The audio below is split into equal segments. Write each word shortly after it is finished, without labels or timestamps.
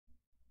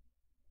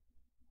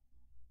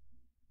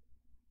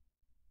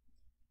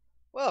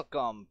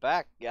Welcome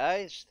back,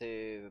 guys,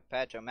 to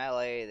Patch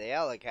O'Malley the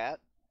Alley Cat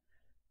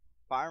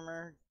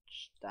Farmer's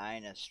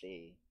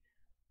Dynasty.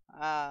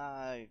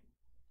 I'm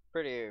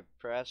pretty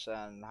impressed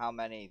on how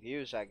many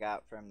views I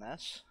got from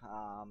this.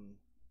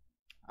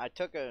 I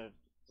took a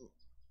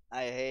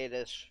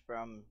hiatus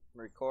from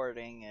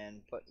recording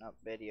and putting up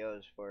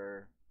videos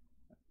for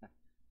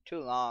too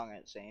long,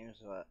 it seems,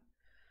 but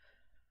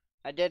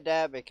I did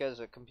that because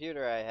the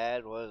computer I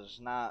had was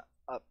not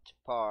up to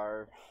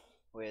par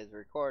with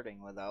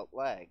recording without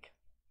lag.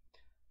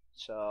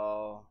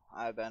 So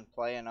I've been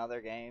playing other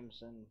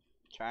games and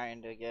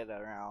trying to get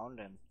around,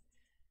 and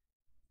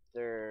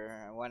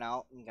I went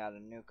out and got a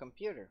new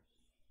computer.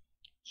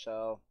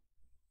 So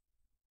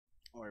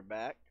we're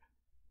back,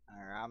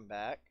 or I'm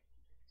back,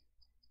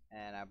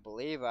 and I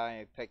believe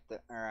I'm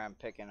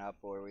picking up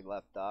where we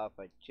left off.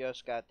 I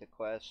just got the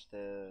quest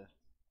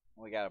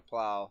we gotta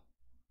plow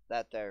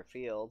that there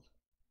field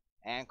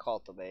and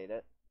cultivate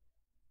it,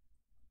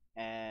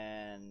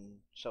 and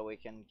so we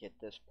can get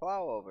this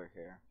plow over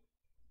here.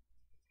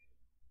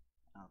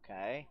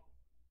 Okay,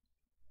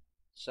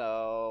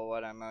 so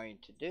what I'm going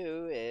to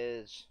do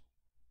is,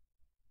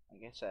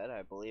 like I said,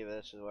 I believe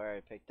this is where I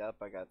picked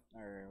up.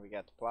 We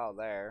got the plow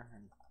there,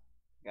 and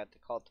got the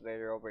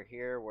cultivator over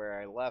here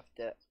where I left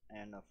it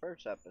in the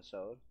first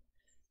episode.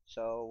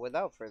 So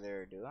without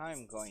further ado,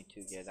 I'm going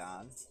to get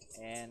on,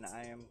 and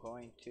I am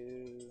going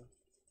to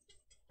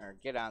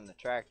get on the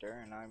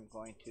tractor, and I'm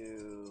going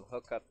to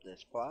hook up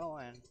this plow,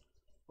 and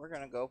we're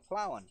gonna go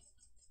plowing.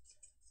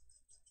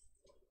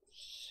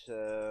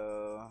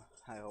 So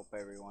I hope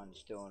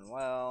everyone's doing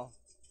well.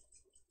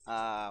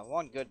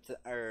 It's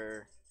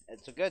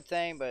a good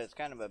thing, but it's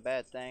kind of a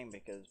bad thing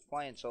because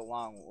playing so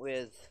long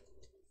with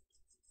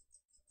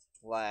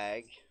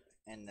lag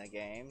in the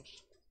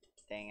games,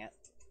 dang it,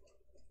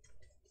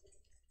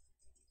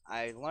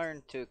 I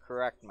learned to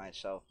correct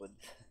myself with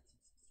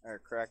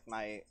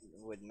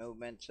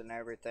movements and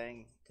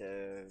everything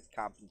to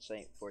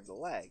compensate for the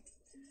lag.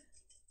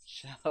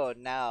 So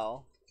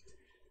now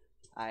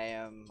I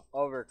am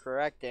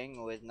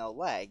overcorrecting with no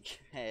lag,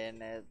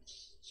 and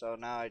so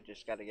now I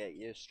just got to get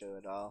used to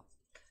it all.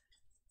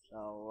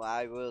 So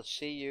I will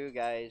see you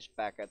guys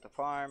back at the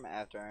farm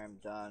after I'm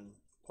done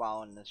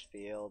plowing this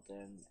field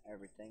and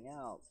everything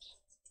else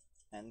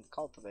and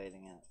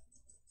cultivating it.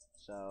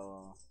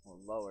 So we'll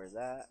lower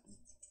that.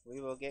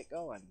 We will get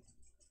going.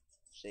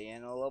 See you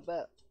in a little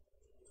bit.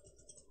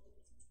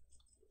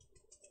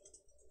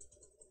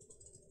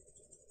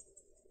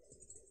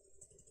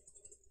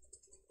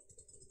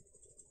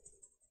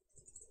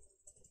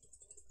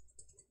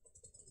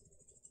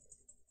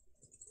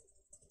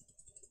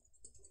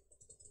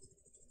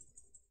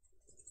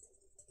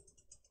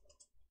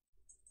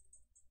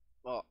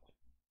 Oh.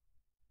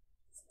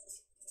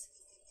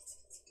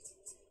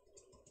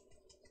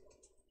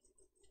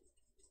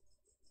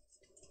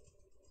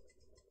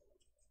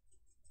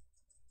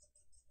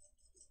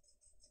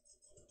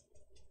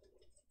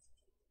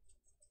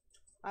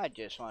 I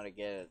just want to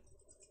get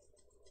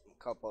a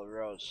couple of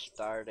rows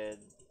started,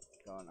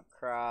 going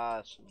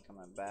across and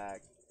coming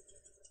back,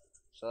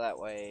 so that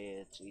way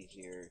it's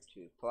easier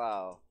to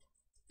plow.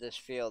 This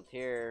field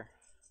here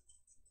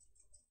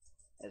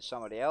is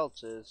somebody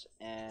else's,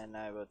 and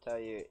I will tell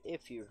you,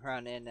 if you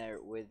run in there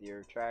with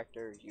your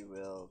tractor, you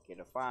will get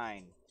a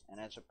fine, and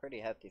it's a pretty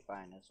hefty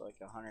fine. It's like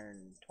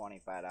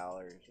 $125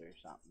 or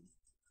something.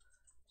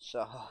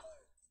 So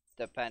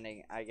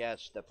depending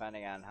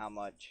on how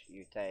much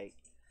you take.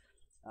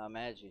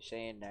 As you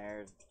seen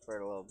there for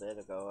a little bit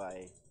ago,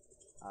 I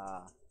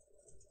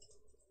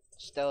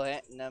still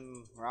hitting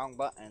them wrong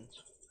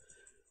buttons,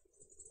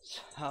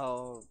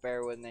 so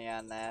bear with me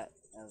on that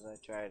as I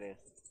try to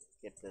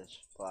get this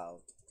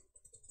plowed.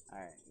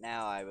 Alright,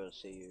 now I will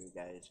see you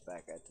guys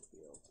back at the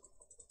field.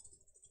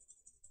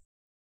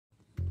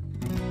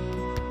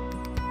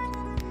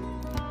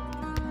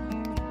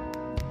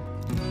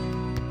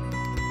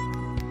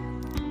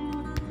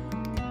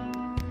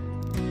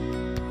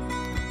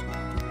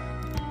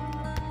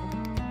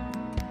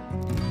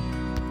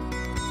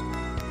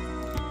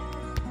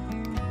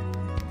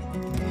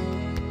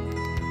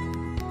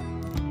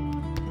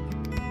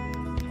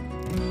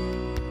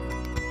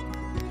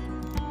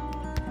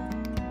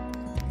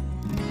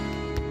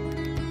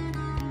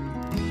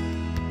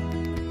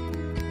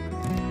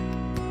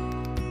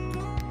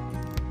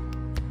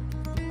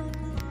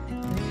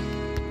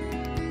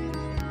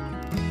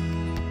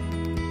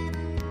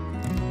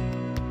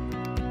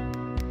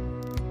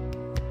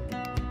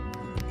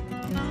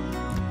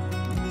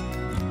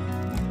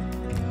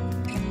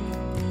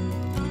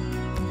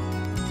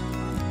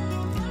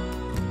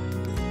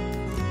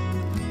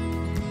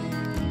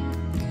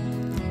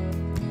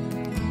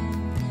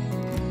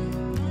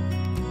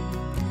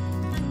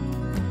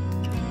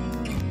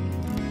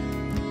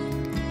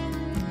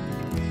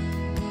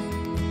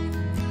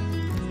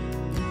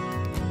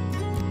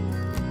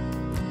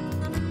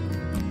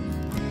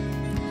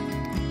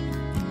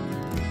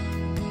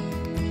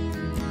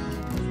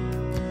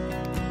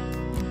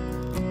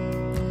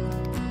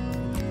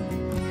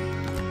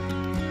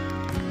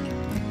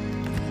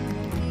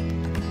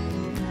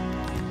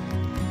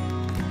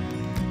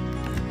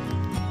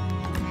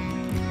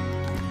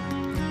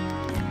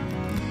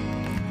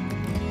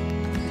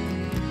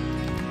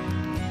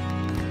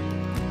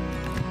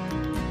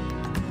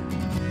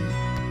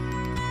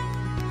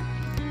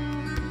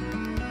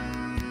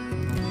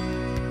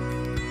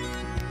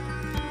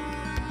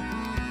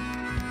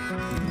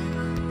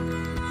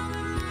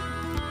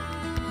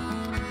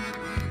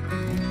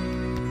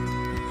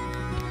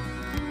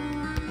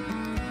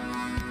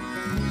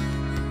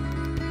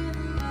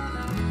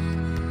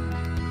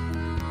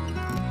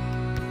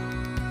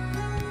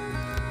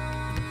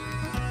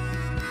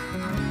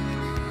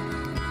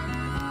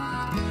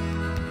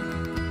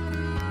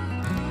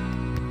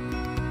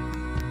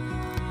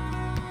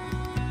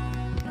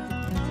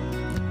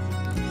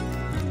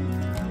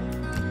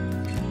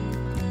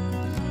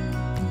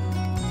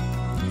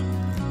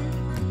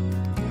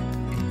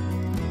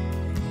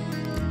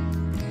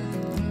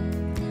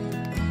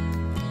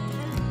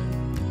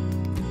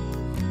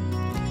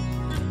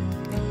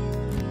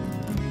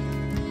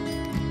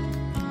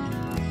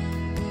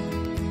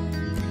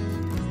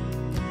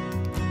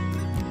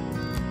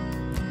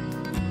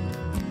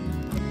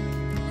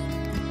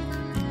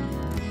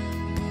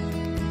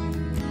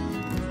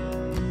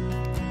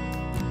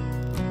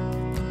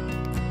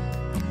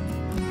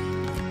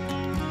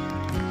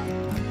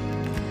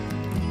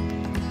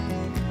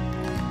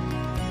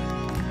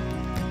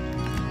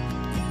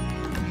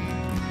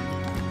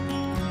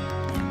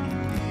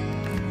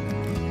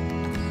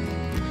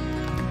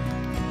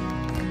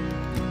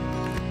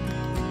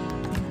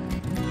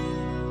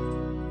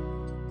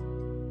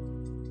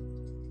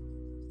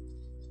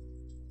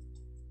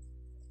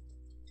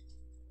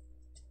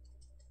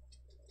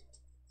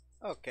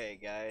 Okay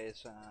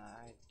guys,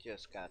 I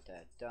just got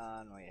that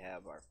done. We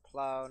have our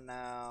plow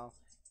now.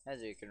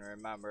 As you can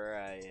remember,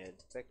 I had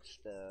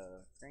fixed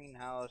the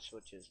greenhouse,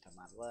 which is to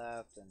my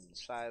left, and the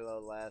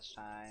silo last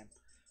time.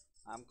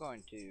 I'm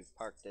going to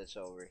park this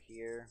over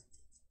here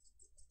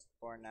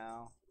for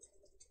now.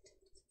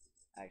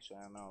 Actually,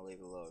 I'm going to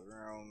leave a little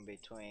room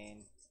between.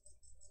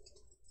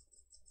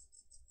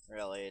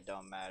 Really, it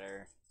don't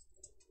matter.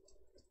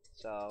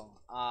 So,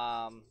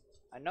 I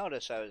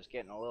noticed I was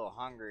getting a little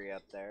hungry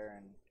up there,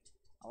 and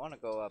I want to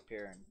go up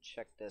here and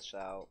check this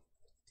out.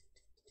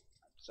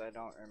 Because I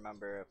don't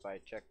remember if I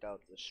checked out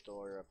the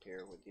store up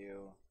here with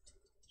you.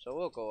 So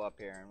we'll go up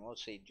here and we'll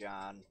see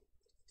John.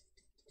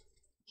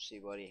 See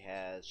what he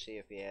has. See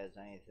if he has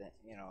anything,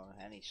 you know,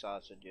 any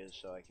sausages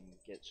so I can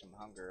get some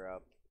hunger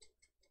up.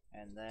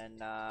 And then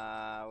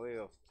we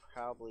will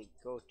probably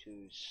go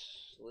to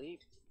sleep.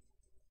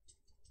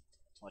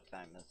 What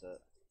time is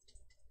it?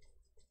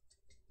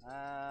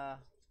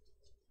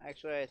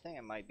 Actually, I think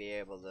I might be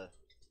able to.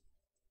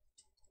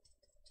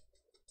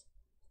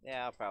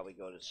 Yeah, I'll probably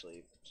go to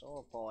sleep. So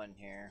we'll pull in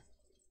here.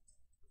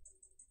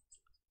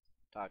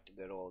 Talk to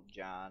good old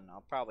John.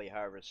 I'll probably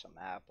harvest some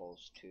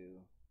apples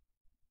too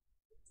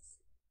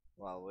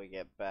while we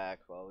get back,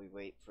 while we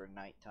wait for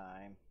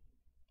nighttime.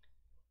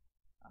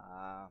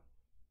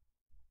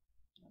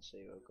 Let's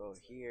see, we'll go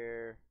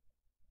here.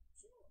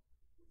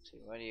 Let's see,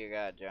 what do you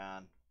got,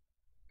 John?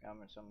 Got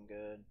me something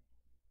good?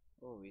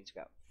 Oh, he's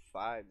got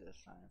 5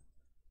 this time.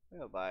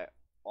 We'll buy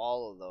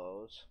all of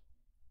those.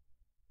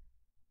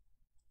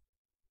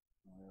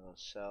 We will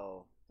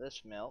sell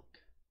this milk.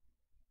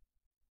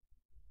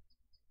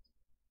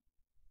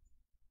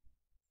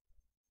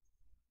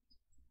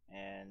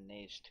 And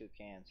these 2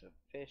 cans of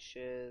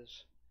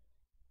fishes.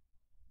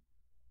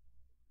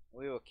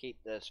 We will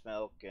keep this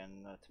milk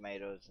and the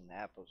tomatoes and the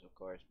apples, of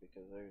course,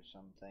 because there's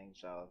some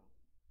things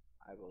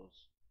I will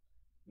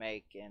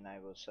make and I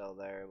will sell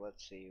there.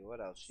 Let's see,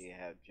 what else do you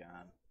have,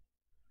 John?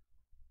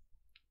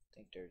 I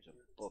think there's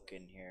a book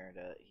in here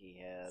that he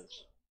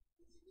has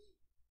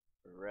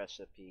for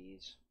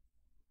recipes.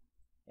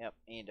 Yep,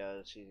 he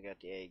does. He's got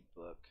the egg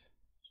book.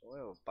 So we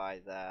will buy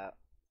that.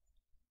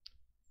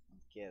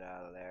 Get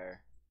out of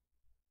there.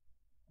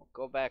 We'll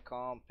go back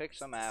home, pick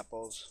some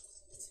apples.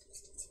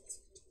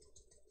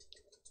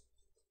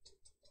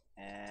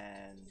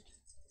 And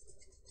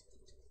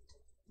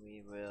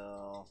we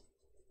will,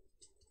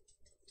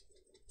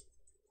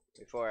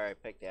 before I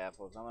pick the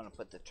apples, I'm going to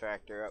put the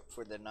tractor up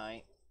for the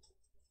night.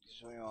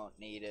 So we won't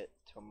need it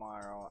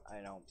tomorrow,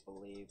 I don't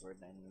believe, or in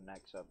the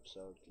next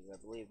episode. Because I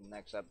believe the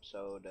next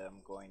episode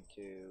I'm going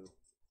to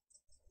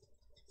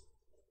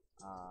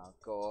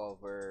go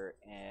over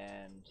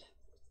and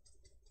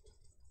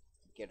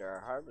get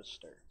our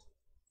harvester.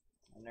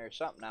 And there's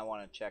something I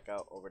want to check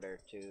out over there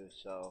too,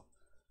 so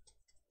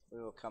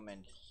we will come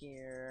in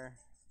here.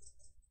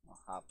 I'll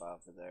hop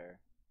off of there.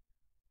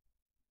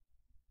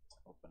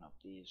 Open up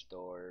these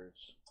doors.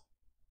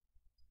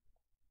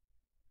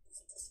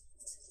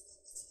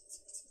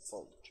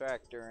 Pull the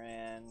tractor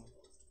in.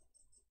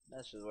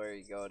 This is where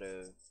you go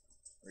to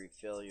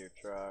refill your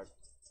truck,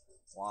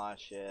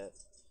 wash it,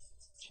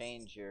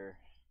 change your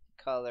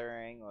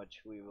coloring,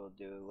 which we will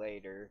do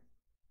later.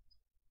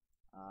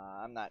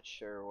 I'm not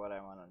sure what I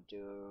want to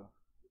do.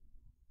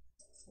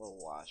 We'll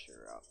wash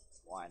her up.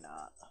 Why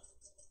not?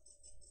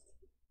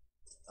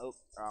 Oh,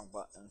 wrong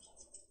button.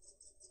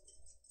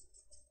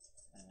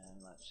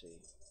 And let's see.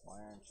 Why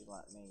aren't you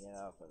letting me get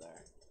off of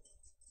there?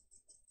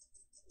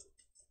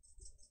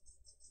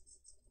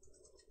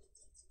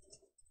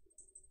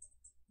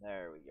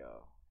 There we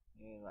go.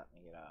 You let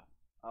me get off.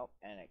 Oh,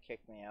 and it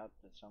kicked me out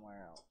to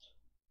somewhere else.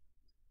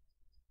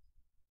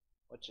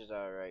 Which is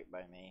alright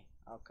by me.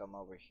 I'll come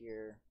over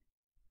here.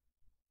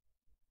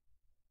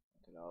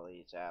 Look at all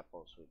these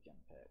apples we can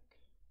pick.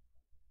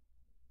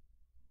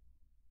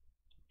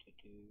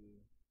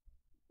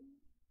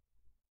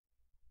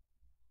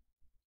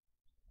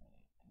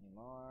 Any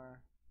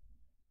more?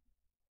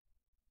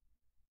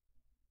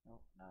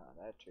 Nope, no,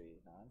 that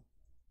tree's done.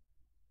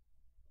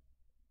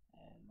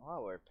 And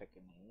while we're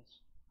picking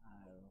these,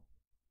 I'm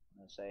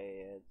gonna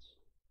say it's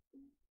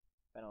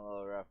been a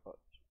little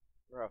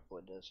rough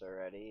with this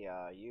already.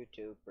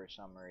 YouTube, for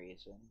some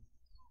reason,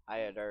 I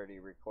had already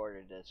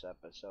recorded this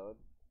episode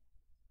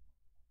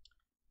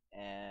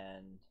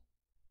and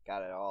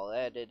got it all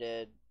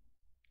edited.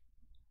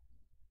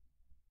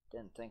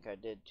 Didn't think I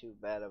did too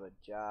bad of a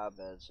job,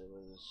 as it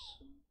was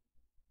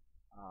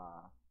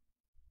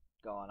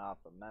going off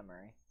of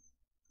memory,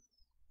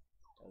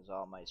 because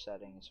all my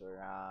settings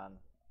were on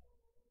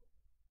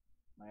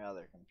my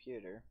other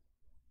computer.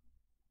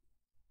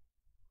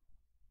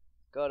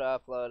 Go to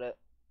upload it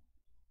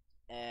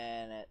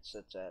and it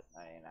sits at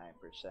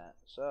 99%,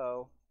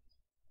 so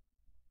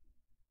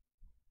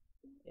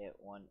it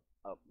won't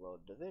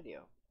upload the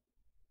video.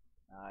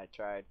 I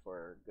tried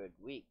for a good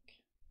week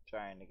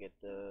trying to get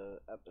the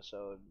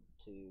episode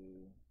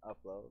to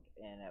upload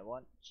and it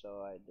won't,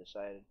 so I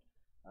decided,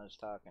 I was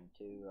talking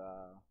to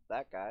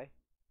that guy,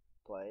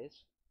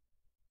 Plays,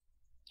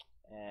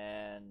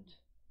 and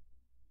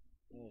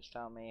he was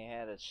telling me he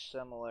had a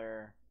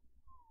similar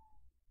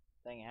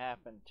thing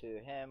happen to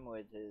him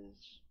with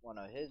one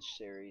of his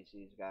series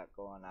he's got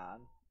going on.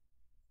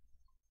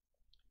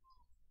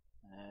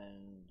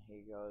 And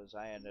he goes,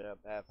 I ended up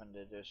having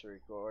to just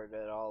record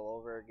it all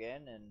over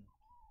again and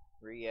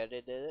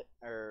re-edit it,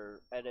 or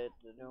edit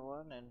the new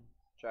one and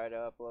try to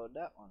upload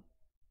that one.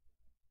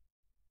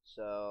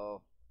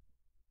 So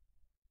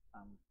I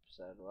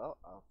said, well,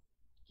 I'll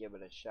give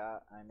it a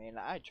shot. I mean,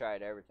 I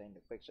tried everything to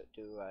fix it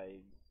too. I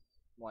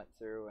went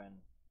through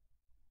and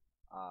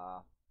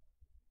oh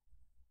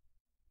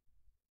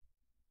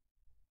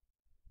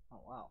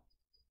wow,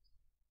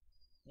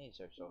 these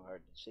are so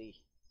hard to see.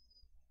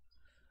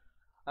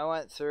 I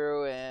went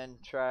through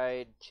and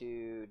tried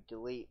to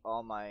delete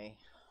all my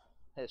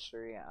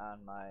history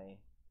on my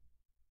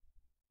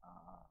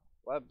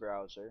web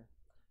browser,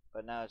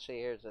 but now see,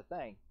 here's the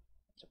thing,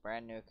 it's a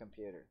brand new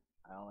computer.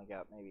 I only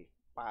got maybe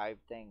 5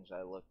 things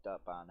I looked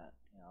up on it.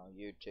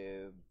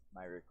 YouTube,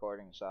 my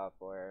recording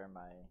software,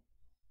 my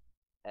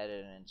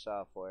editing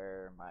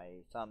software,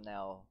 my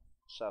thumbnail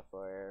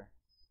software,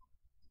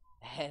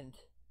 and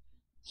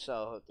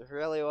so there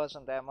really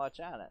wasn't that much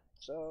on it.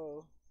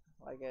 So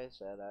like I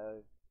said,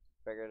 I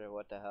figured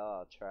what the hell,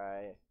 I'll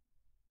try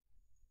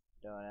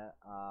doing it.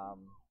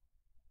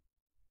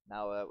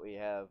 Now that we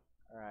have,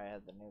 or I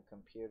had the new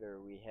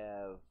computer, we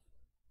have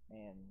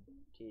me and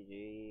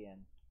TG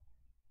and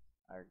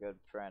our good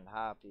friend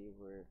Hoppy,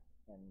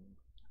 and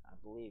I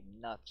believe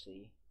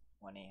Nutsy,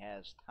 when he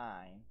has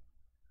time,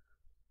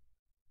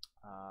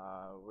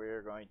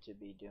 we're going to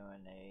be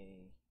doing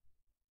a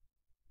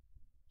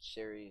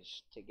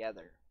series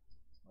together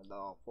with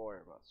all 4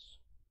 of us.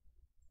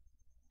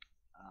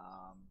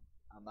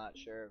 I'm not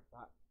sure if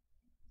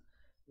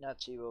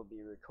Nutsy will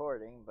be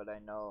recording, but I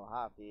know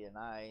Hoppy and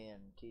I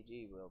and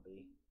TG will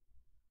be.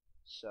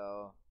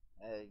 So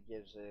it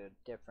gives a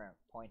different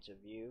points of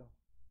view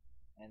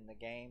in the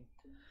game.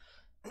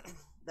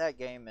 That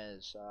game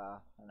is,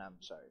 and I'm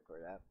sorry for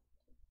that,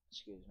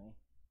 excuse me,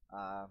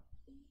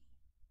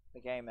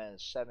 the game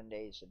is 7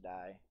 Days to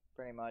Die.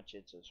 Pretty much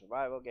it's a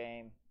survival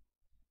game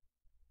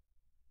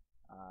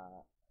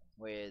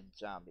with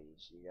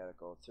zombies. You gotta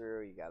go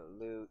through, you gotta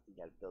loot, you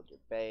gotta build your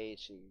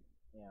base,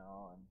 you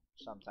know, and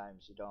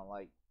sometimes you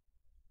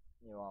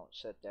won't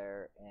sit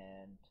there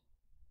and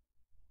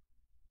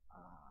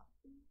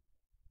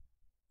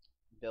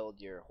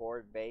build your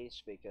horde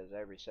base, because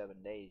every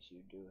 7 days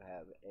you do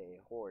have a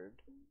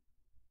horde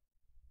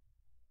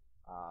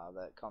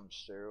that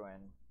comes through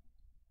and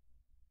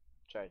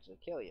tries to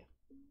kill you.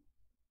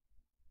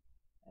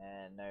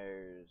 And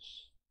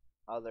there's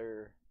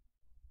other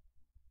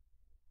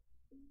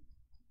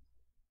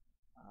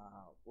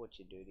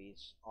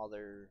these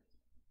other,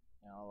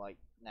 like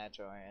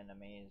natural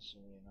enemies,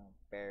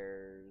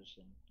 bears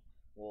and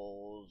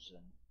wolves.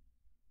 And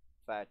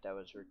in fact, I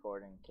was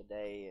recording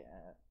today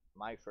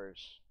my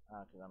first,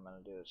 because I'm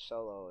going to do a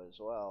solo as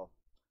well,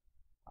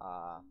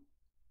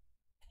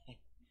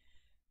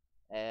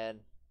 and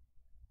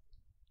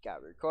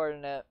got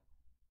recording it,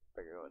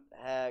 figured what the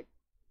heck,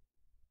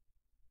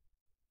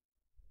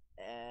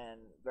 and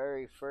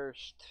very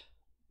first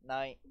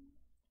night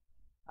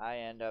I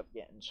end up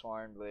getting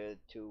swarmed with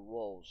 2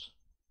 wolves.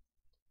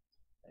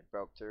 They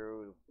broke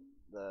through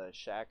the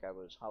shack I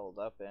was huddled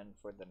up in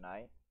for the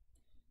night,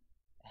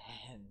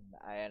 and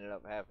I ended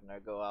up having to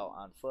go out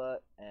on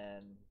foot,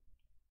 and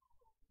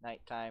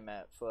nighttime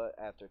at foot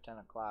after 10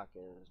 o'clock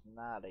is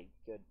not a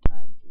good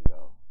time to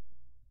go,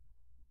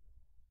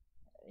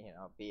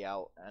 be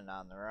out and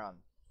on the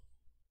run.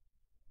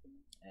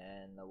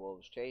 And the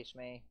wolves chased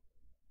me,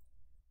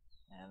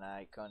 and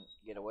I couldn't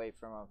get away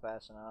from them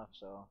fast enough,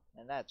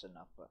 and that's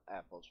enough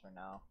apples for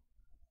now.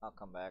 I'll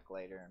come back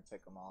later and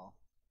pick them all.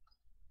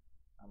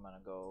 I'm gonna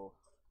go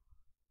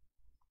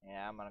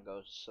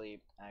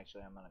sleep.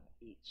 Actually, I'm gonna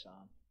eat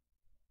some.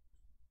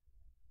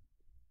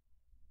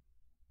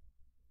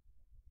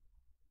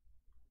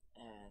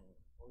 And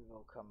we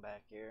will come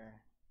back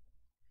here.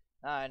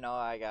 Now I know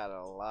I got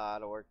a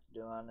lot of work to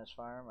do on this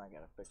farm. I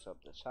gotta fix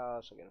up this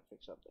house, I gotta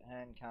fix up the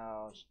hen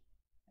cows,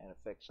 I gotta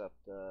fix up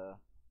the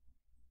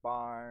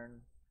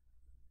barn,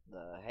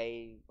 the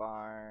hay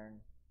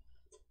barn,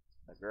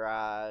 the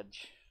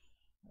garage.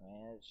 I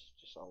mean, it's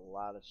just a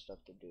lot of stuff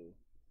to do.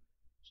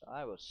 So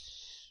I will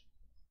see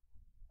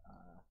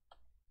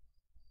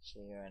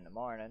you in the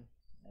morning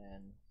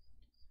and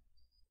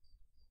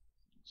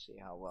see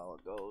how well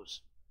it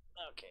goes.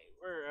 Okay,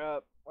 we're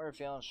up. We're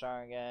feeling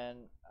strong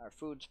again. Our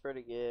food's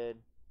pretty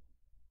good.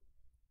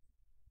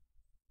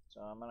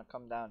 So I'm going to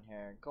come down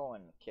here and go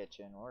in the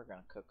kitchen. We're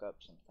going to cook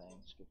up some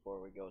things before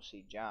we go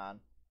see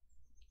John.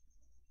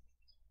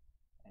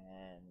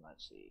 And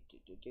let's see.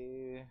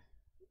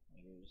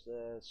 Use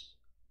this.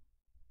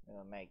 I'm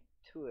going to make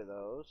 2 of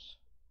those.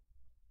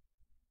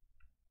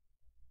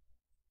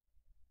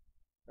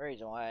 The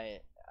reason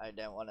why I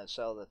didn't want to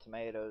sell the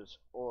tomatoes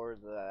or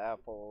the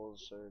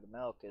apples or the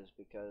milk is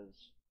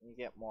because you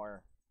get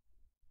more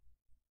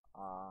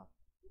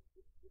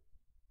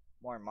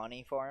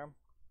money for them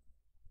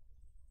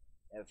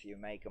if you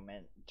make them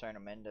turn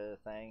them into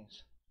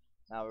things.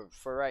 Now,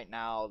 for right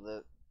now,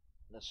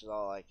 this is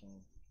all I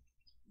can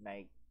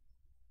make.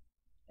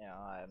 You know,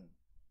 I'm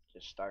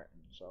just starting,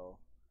 so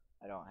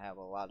I don't have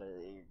a lot of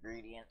the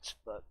ingredients,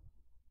 but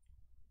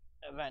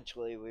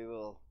eventually we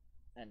will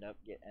end up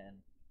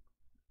getting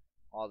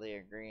all the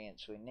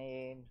ingredients we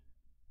need.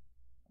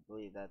 I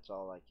believe that's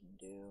all I can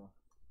do.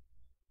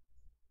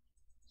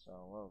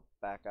 So we'll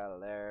back out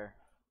of there.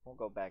 We'll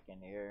go back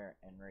in here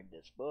and read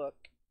this book.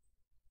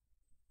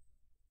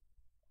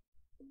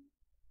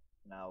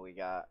 Now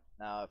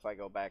if I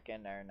go back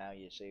in there, now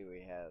you see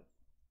we have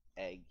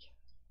egg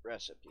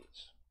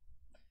recipes.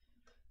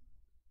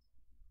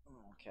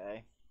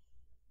 Okay.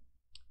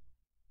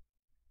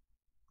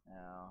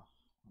 Now,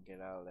 we'll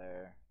get out of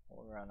there.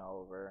 We'll run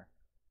over.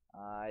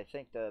 I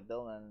think the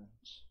build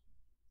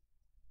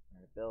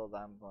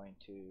I'm going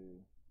to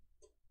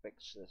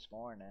fix this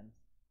morning.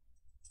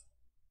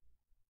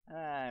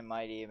 I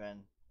might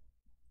even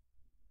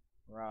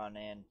run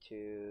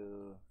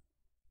into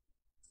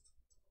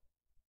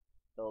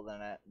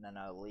building it, and then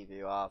I'll leave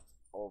you off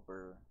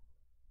over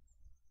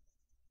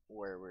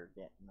where we're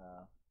getting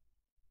the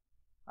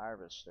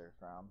harvester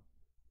from.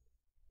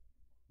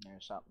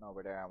 There's something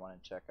over there I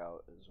want to check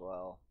out as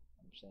well.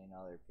 I'm seeing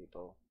other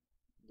people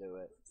do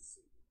it.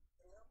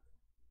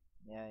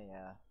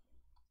 Yeah.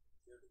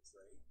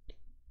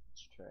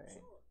 Let's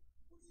trade.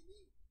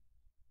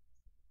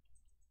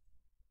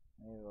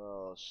 We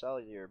will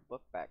sell your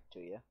book back to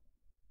you.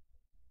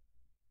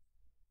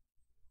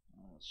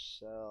 I'll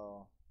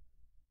sell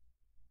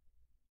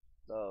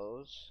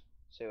those.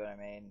 See what I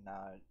mean?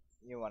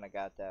 You wanna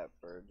got that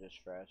for just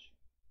fresh.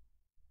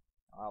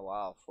 Oh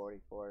wow,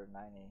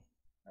 $44.90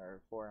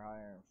 or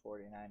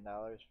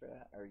 $449 for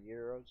that, or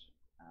euros.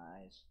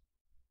 Nice.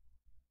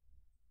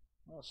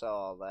 We'll sell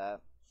all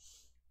that.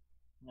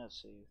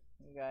 Let's see.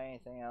 You got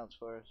anything else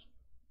for us?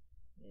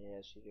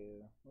 Yes, you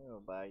do. We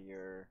will buy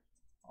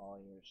all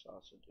your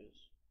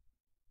sausages.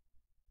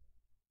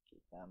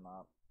 Keep them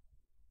up.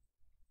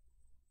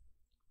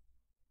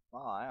 Oh,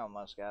 I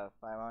almost got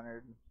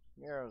 500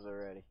 euros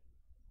already.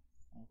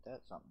 Ain't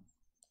that something?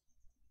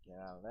 Get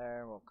out of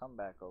there. We'll come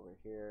back over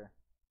here.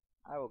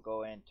 I will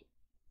go into...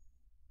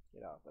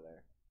 Get off of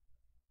there.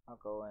 I'll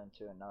go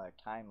into another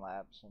time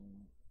lapse,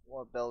 and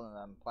what building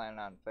I'm planning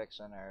on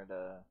fixing are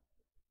the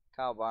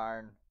cow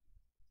barn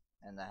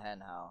and the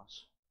hen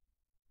house.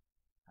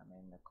 I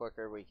mean, the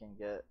quicker we can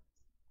get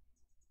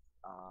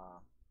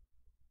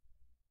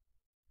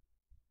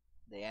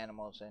the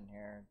animals in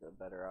here, the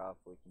better off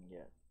we can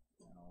get.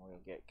 You know,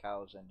 we'll get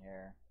cows in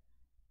here,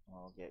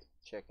 we'll get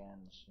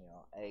chickens, you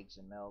know, eggs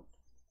and milk.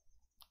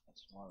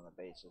 That's one of the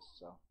bases.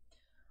 So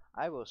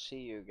I will see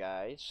you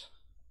guys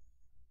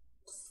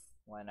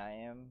when I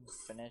am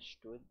finished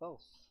with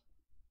both.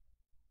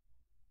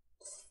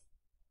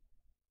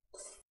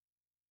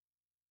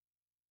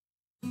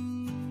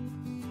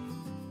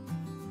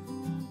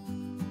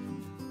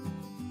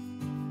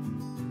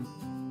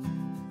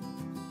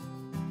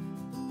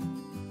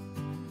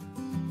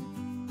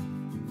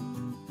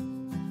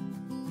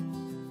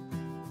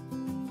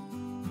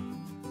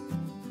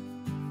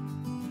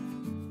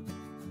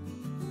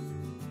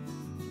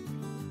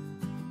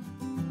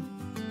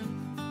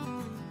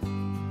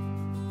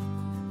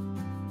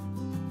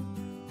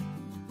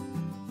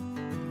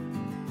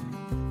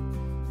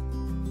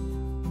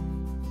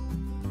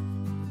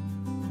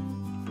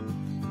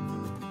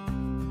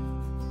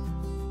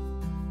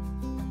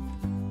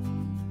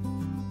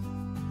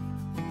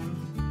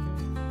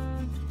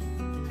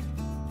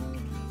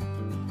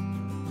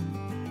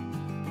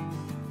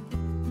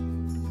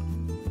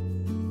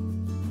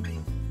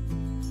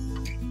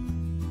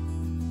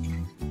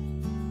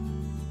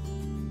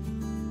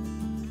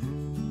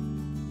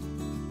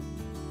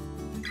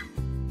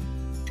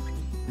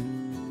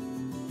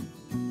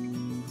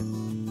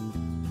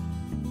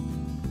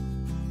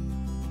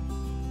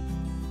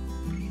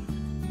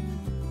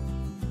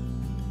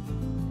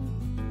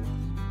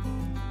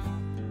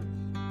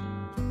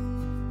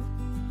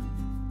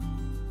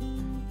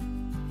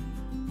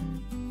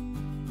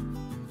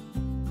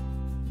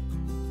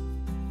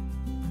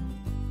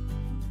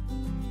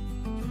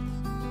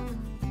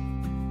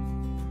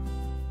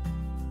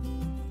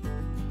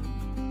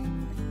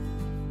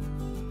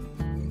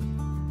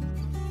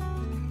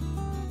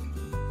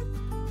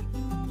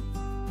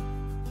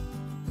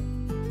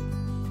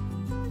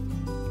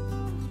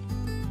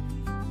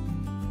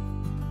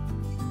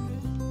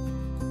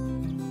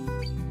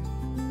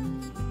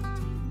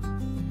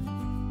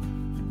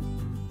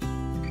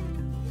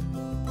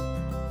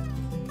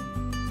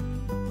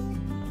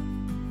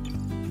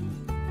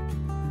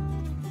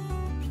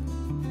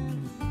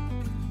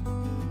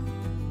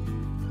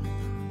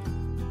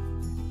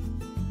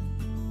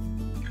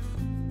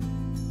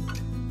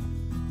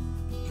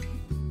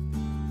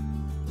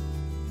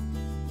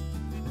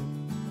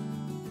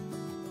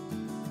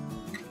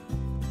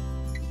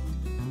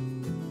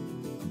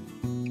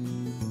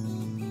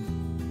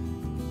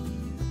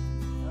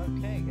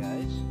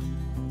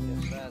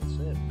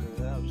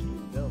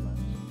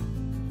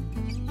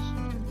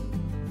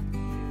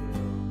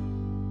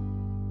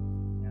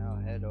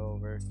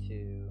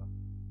 to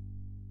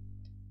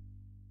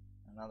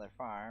another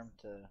farm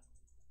to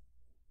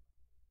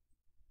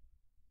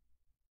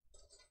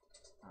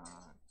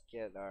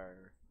get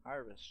our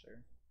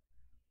harvester.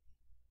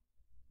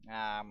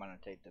 I'm gonna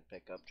take the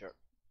pickup truck.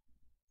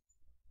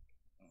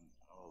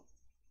 I'll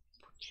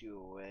put you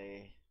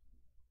away.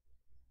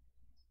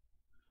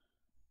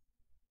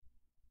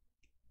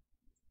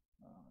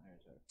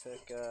 There's our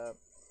pickup.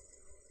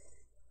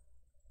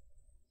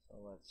 So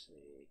let's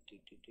see.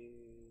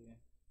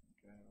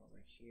 Drive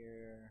over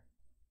here.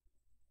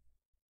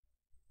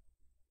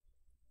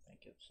 I think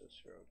it's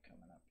this road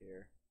coming up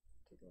here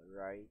to the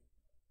right.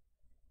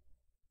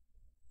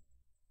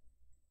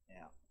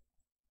 Yeah.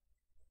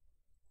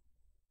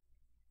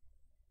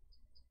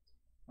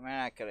 I mean,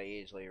 I could have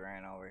easily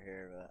ran over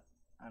here, but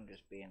I'm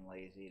just being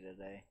lazy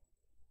today.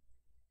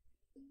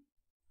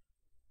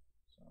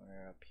 So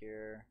we're up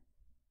here.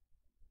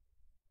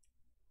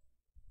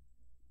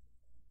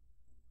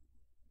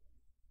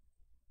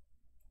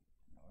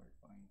 Now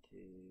we're going to...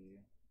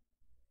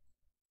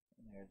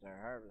 And there's our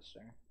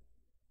harvester.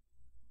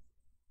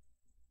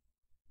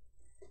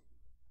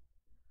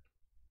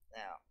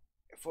 Now,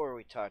 before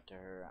we talk to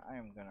her,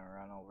 I'm gonna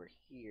run over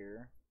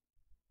here.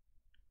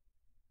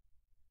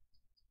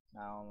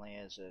 Not only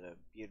is it a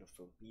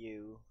beautiful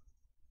view,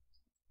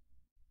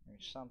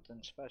 there's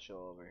something special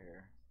over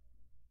here.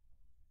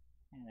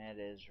 And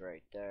it is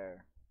right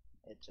there.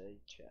 It's a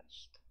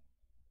chest.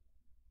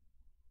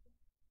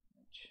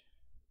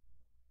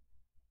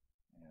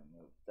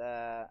 Move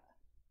that.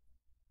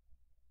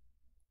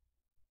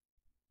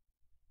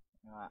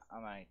 I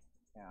might,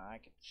 I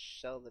could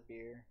sell the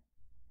beer.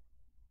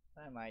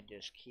 I might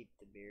just keep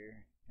the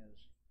beer,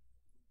 because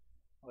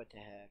what the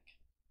heck.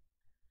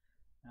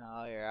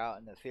 Now you're out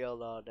in the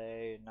field all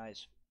day,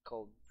 nice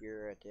cold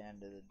beer at the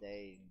end of the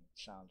day,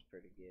 sounds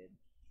pretty good.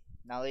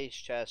 Now these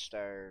chests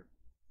are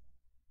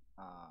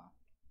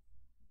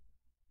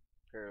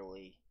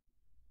fairly,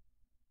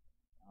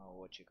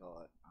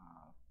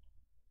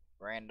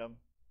 random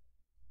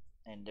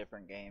in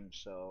different games,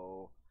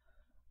 so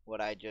what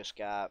I just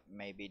got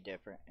may be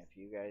different if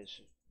you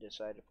guys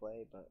decide to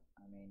play, but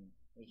I mean,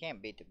 you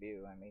can't beat the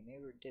view. I mean, they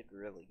did a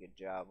really good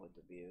job with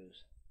the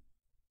views.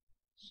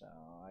 So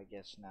I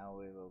guess now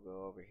we will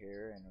go over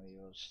here and we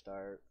will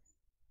start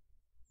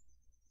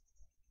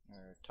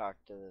or talk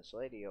to this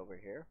lady over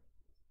here.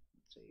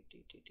 Let's see,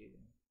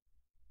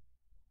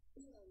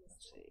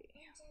 Let's see.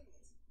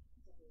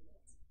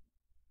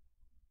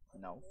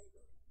 No.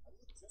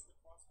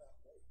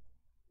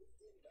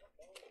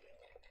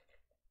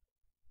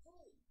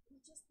 Hey, we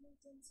just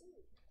moved in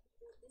too.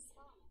 Bought this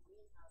farm and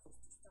greenhouses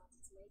to start a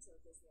tomato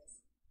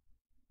business.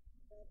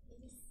 But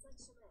it is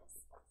such a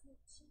mess. I feel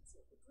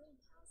cheated. The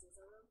greenhouses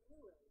are on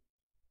ruin.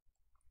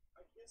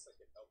 I guess I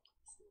could help you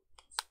restore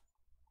these.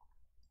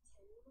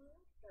 Can you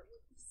now? That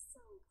would be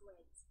so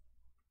great.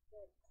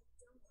 But I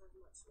don't have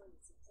much money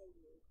to pay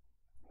you.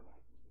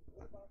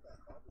 What about that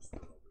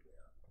harvester over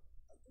there?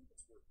 I think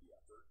it's worth the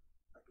effort.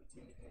 I could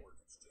take it for an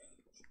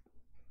exchange.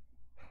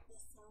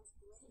 This sounds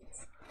great. We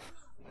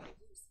have no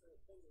use for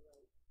it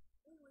anyway.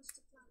 We wish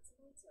to plant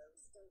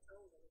tomatoes, don't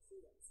own any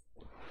fields.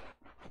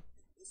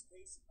 In this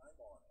case, I'm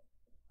on it.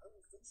 I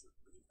will fix your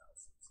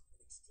greenhouses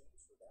in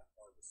exchange for that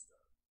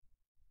harvester.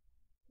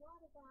 What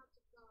about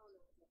the barn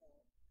over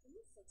there? Can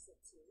you fix it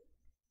too?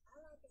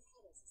 I like the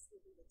headers to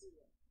sweeten the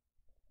deal.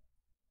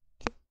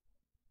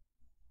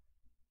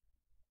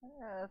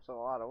 Yeah, that's a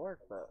lot of work,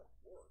 but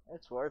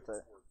it's worth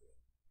it.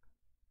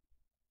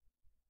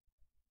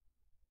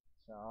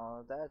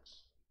 So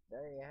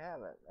there you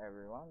have it,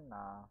 everyone.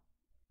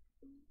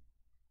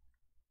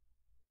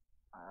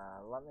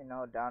 Let me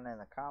know down in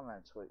the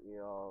comments what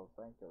you all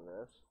think of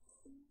this.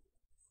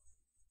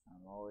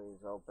 I'm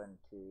always open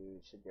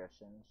to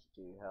suggestions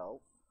to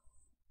help.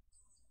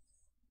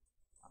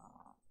 I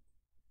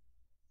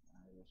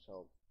just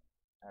hope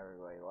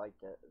everybody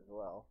liked it as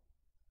well.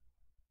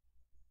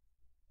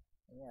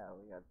 Yeah,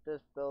 we got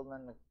this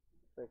building to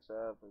fix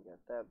up. We got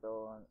that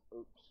building.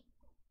 Oops.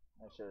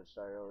 I should have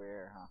started over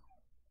here, huh?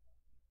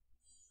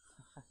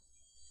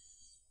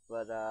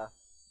 But,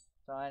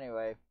 so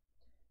anyway,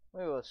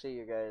 we will see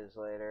you guys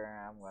later.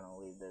 I'm going to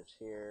leave this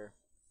here.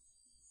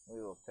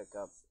 We will pick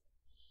up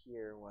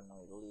here when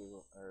we leave,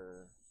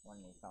 or when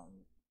we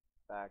come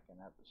back in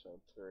episode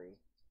 3.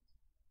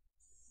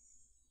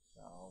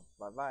 So,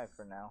 bye-bye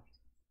for now.